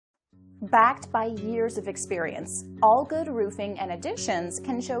Backed by years of experience, All Good Roofing and Additions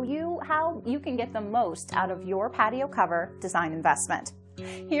can show you how you can get the most out of your patio cover design investment.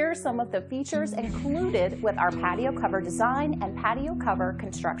 Here are some of the features included with our patio cover design and patio cover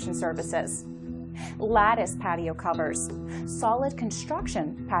construction services. Lattice patio covers, solid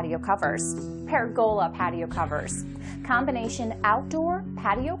construction patio covers, pergola patio covers, combination outdoor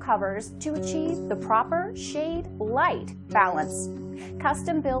patio covers to achieve the proper shade-light balance,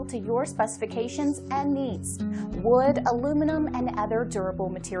 custom built to your specifications and needs, wood, aluminum, and other durable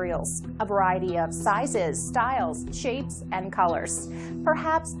materials, a variety of sizes, styles, shapes, and colors.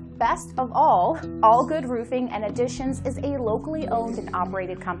 Perhaps best of all Good Roofing and Additions is a locally owned and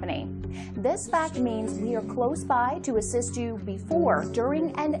operated company. This fact means we are close by to assist you before,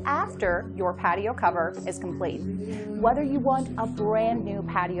 during, and after your patio cover is complete. Whether you want a brand new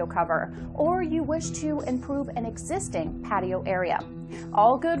patio cover or you wish to improve an existing patio area,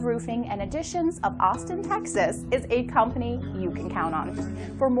 All Good Roofing and Additions of Austin, Texas is a company you can count on.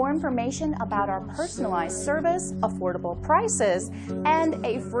 For more information about our personalized service, affordable prices, and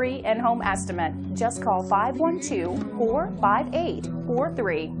a free in-home estimate, just call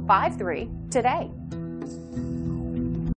 512-458-4353 today.